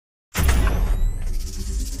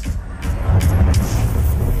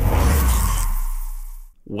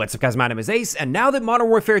What's up guys, my name is Ace, and now that Modern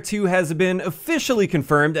Warfare 2 has been officially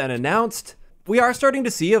confirmed and announced, we are starting to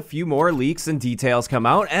see a few more leaks and details come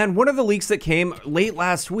out, and one of the leaks that came late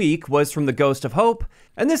last week was from the Ghost of Hope,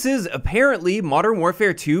 and this is apparently Modern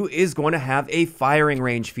Warfare 2 is going to have a firing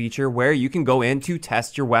range feature where you can go in to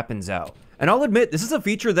test your weapons out. And I'll admit, this is a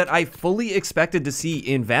feature that I fully expected to see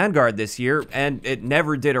in Vanguard this year, and it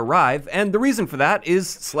never did arrive, and the reason for that is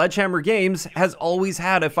Sledgehammer Games has always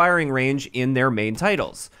had a firing range in their main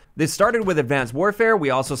titles. This started with Advanced Warfare, we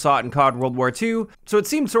also saw it in COD World War II, so it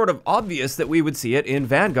seemed sort of obvious that we would see it in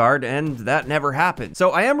Vanguard, and that never happened.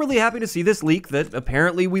 So I am really happy to see this leak that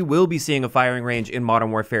apparently we will be seeing a firing range in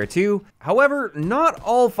Modern Warfare 2. However, not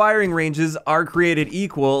all firing ranges are created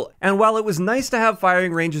equal, and while it was nice to have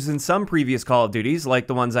firing ranges in some previous Call of Duties, like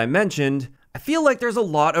the ones I mentioned, I feel like there's a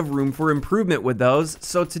lot of room for improvement with those,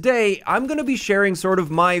 so today I'm going to be sharing sort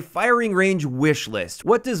of my firing range wish list.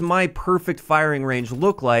 What does my perfect firing range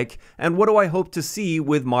look like, and what do I hope to see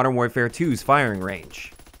with Modern Warfare 2's firing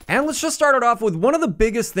range? And let's just start it off with one of the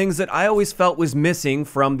biggest things that I always felt was missing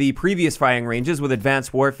from the previous firing ranges with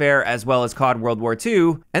Advanced Warfare as well as COD World War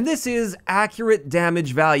II, and this is accurate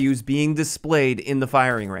damage values being displayed in the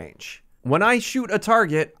firing range. When I shoot a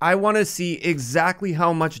target, I want to see exactly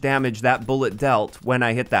how much damage that bullet dealt when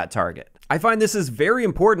I hit that target. I find this is very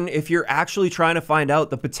important if you're actually trying to find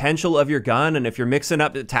out the potential of your gun, and if you're mixing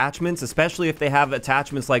up attachments, especially if they have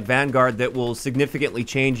attachments like Vanguard that will significantly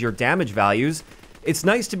change your damage values. It's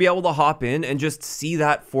nice to be able to hop in and just see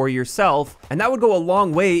that for yourself, and that would go a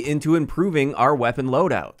long way into improving our weapon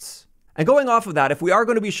loadouts. And going off of that, if we are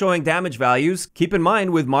going to be showing damage values, keep in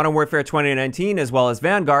mind with Modern Warfare 2019 as well as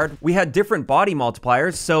Vanguard, we had different body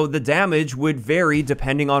multipliers, so the damage would vary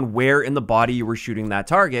depending on where in the body you were shooting that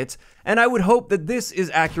target. And I would hope that this is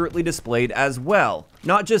accurately displayed as well.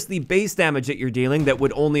 Not just the base damage that you're dealing that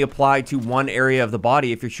would only apply to one area of the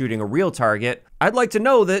body if you're shooting a real target. I'd like to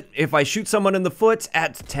know that if I shoot someone in the foot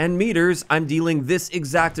at 10 meters, I'm dealing this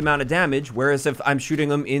exact amount of damage, whereas if I'm shooting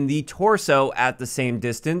them in the torso at the same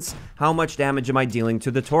distance, how much damage am I dealing to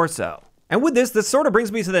the torso? And with this sort of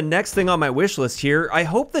brings me to the next thing on my wish list here. I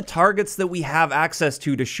hope the targets that we have access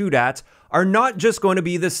to shoot at are not just going to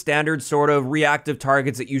be the standard sort of reactive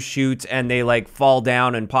targets that you shoot and they like fall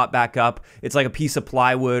down and pop back up. It's like a piece of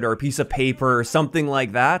plywood or a piece of paper or something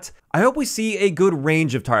like that. I hope we see a good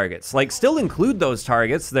range of targets, like still include those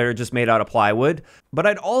targets that are just made out of plywood, but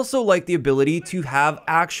I'd also like the ability to have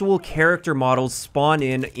actual character models spawn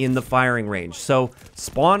in the firing range. So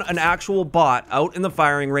spawn an actual bot out in the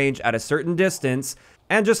firing range at a certain distance,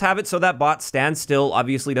 and just have it so that bot stands still,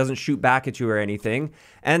 obviously doesn't shoot back at you or anything.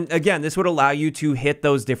 And again, this would allow you to hit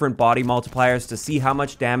those different body multipliers to see how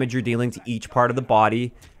much damage you're dealing to each part of the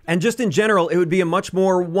body. And just in general, it would be a much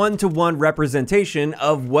more one-to-one representation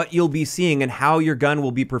of what you'll be seeing and how your gun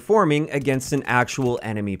will be performing against an actual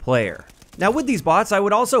enemy player. Now with these bots, I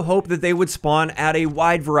would also hope that they would spawn at a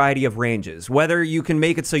wide variety of ranges, whether you can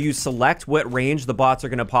make it so you select what range the bots are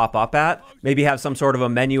going to pop up at, maybe have some sort of a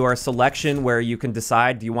menu or a selection where you can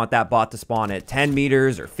decide, do you want that bot to spawn at 10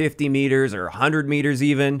 meters or 50 meters or 100 meters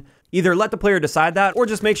even? Either let the player decide that, or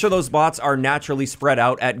just make sure those bots are naturally spread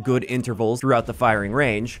out at good intervals throughout the firing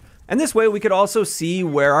range. And this way we could also see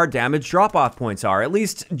where our damage drop-off points are, at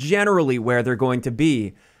least generally where they're going to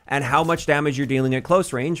be, and how much damage you're dealing at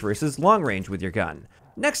close range versus long range with your gun.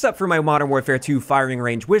 Next up for my Modern Warfare 2 firing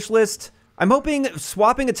range wish list, I'm hoping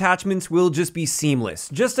swapping attachments will just be seamless.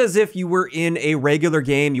 Just as if you were in a regular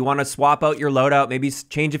game, you want to swap out your loadout, maybe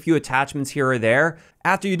change a few attachments here or there.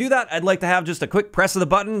 After you do that, I'd like to have just a quick press of the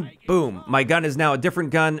button, boom, my gun is now a different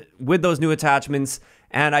gun with those new attachments,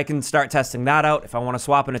 and I can start testing that out. If I want to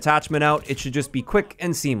swap an attachment out, it should just be quick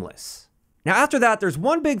and seamless. Now after that, there's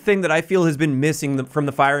one big thing that I feel has been missing from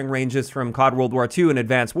the firing ranges from COD World War II and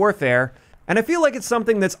Advanced Warfare, and I feel like it's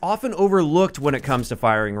something that's often overlooked when it comes to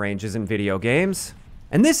firing ranges in video games.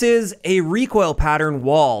 And this is a recoil pattern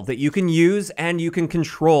wall that you can use and you can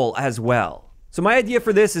control as well. So my idea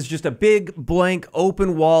for this is just a big, blank,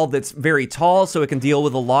 open wall that's very tall so it can deal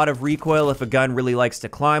with a lot of recoil if a gun really likes to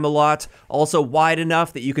climb a lot. Also wide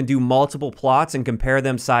enough that you can do multiple plots and compare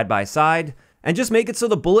them side by side. And just make it so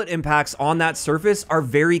the bullet impacts on that surface are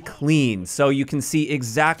very clean, so you can see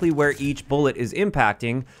exactly where each bullet is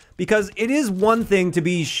impacting, because it is one thing to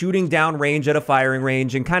be shooting down range at a firing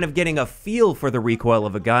range and kind of getting a feel for the recoil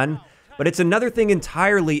of a gun, but it's another thing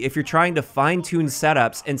entirely if you're trying to fine-tune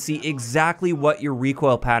setups and see exactly what your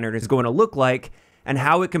recoil pattern is going to look like and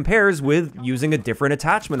how it compares with using a different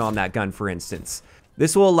attachment on that gun, for instance.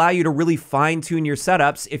 This will allow you to really fine-tune your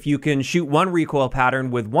setups. If you can shoot one recoil pattern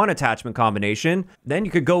with one attachment combination, then you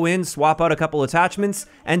could go in, swap out a couple attachments,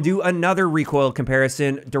 and do another recoil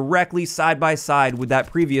comparison directly side by side with that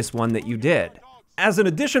previous one that you did. As an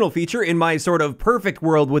additional feature in my sort of perfect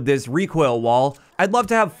world with this recoil wall, I'd love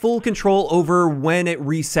to have full control over when it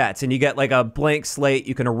resets and you get like a blank slate.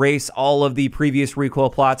 You can erase all of the previous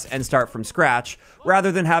recoil plots and start from scratch,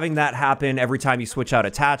 rather than having that happen every time you switch out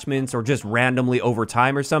attachments or just randomly over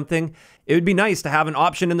time or something. It would be nice to have an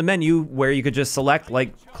option in the menu where you could just select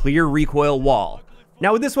like clear recoil wall.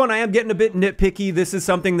 Now with this one, I am getting a bit nitpicky. This is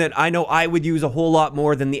something that I know I would use a whole lot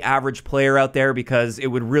more than the average player out there because it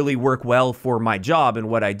would really work well for my job and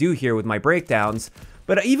what I do here with my breakdowns.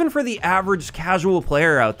 But even for the average casual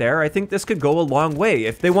player out there, I think this could go a long way.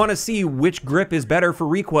 If they want to see which grip is better for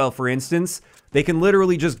recoil, for instance, they can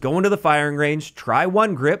literally just go into the firing range, try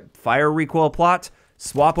one grip, fire a recoil plot,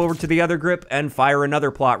 swap over to the other grip, and fire another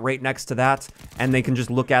plot right next to that, and they can just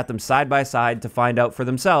look at them side by side to find out for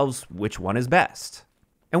themselves which one is best.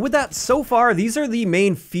 And with that, so far, these are the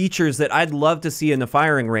main features that I'd love to see in the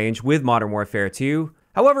firing range with Modern Warfare 2.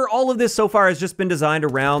 However, all of this so far has just been designed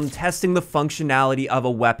around testing the functionality of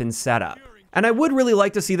a weapon setup. And I would really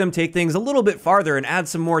like to see them take things a little bit farther and add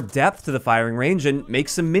some more depth to the firing range and make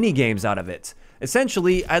some mini games out of it.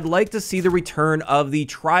 Essentially, I'd like to see the return of the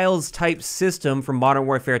Trials type system from Modern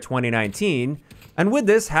Warfare 2019. And with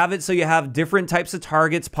this, have it so you have different types of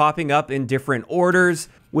targets popping up in different orders,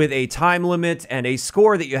 with a time limit and a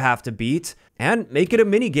score that you have to beat, and make it a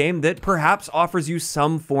mini game that perhaps offers you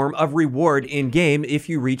some form of reward in-game if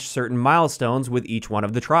you reach certain milestones with each one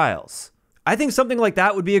of the trials. I think something like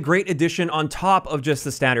that would be a great addition on top of just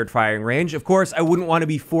the standard firing range. Of course, I wouldn't want to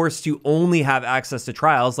be forced to only have access to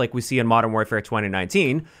trials like we see in Modern Warfare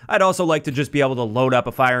 2019. I'd also like to just be able to load up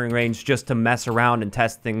a firing range just to mess around and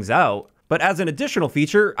test things out. But as an additional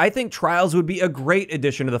feature, I think trials would be a great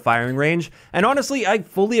addition to the firing range, and honestly, I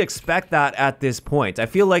fully expect that at this point. I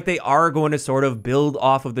feel like they are going to sort of build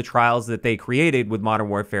off of the trials that they created with Modern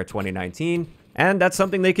Warfare 2019, and that's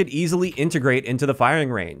something they could easily integrate into the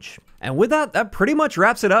firing range. And with that, that pretty much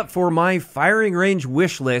wraps it up for my firing range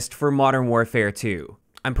wish list for Modern Warfare 2.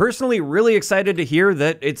 I'm personally really excited to hear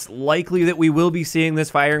that it's likely that we will be seeing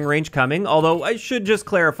this firing range coming, although I should just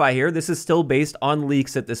clarify here, this is still based on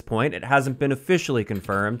leaks at this point. It hasn't been officially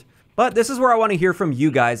confirmed. But this is where I want to hear from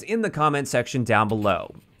you guys in the comment section down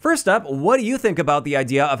below. First up, what do you think about the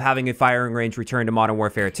idea of having a firing range return to Modern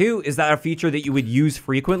Warfare 2? Is that a feature that you would use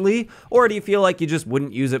frequently, or do you feel like you just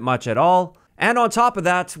wouldn't use it much at all? And on top of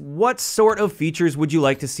that, what sort of features would you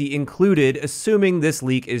like to see included, assuming this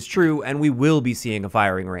leak is true and we will be seeing a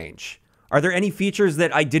firing range? Are there any features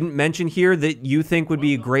that I didn't mention here that you think would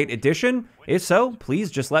be a great addition? If so,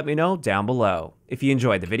 please just let me know down below. If you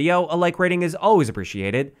enjoyed the video, a like rating is always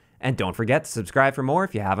appreciated, and don't forget to subscribe for more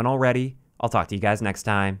if you haven't already. I'll talk to you guys next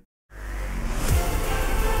time.